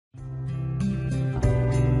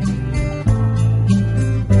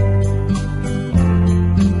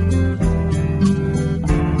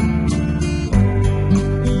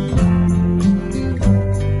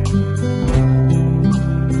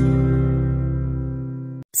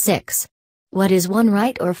6. What is one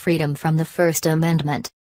right or freedom from the First Amendment?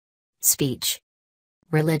 Speech,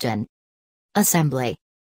 religion, assembly,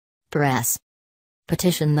 press,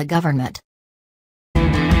 petition the government.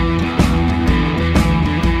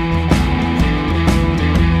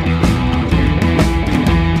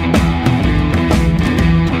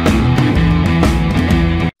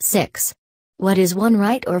 Six. What is one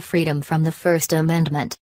right or freedom from the First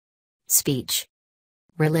Amendment? Speech,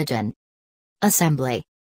 religion, assembly,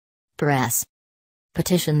 press,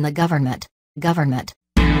 petition the government.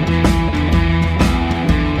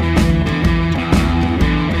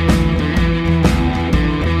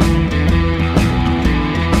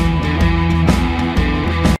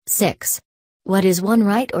 6. What is one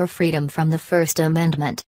right or freedom from the First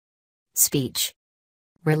Amendment? Speech,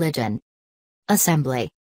 religion, assembly,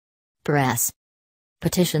 press,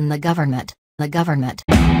 petition the government.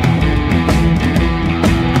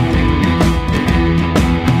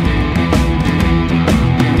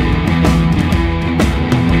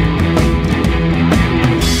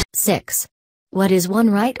 6. What is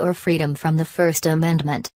one right or freedom from the First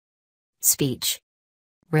Amendment? Speech,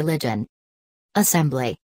 religion,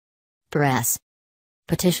 assembly, press,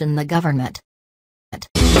 petition the government.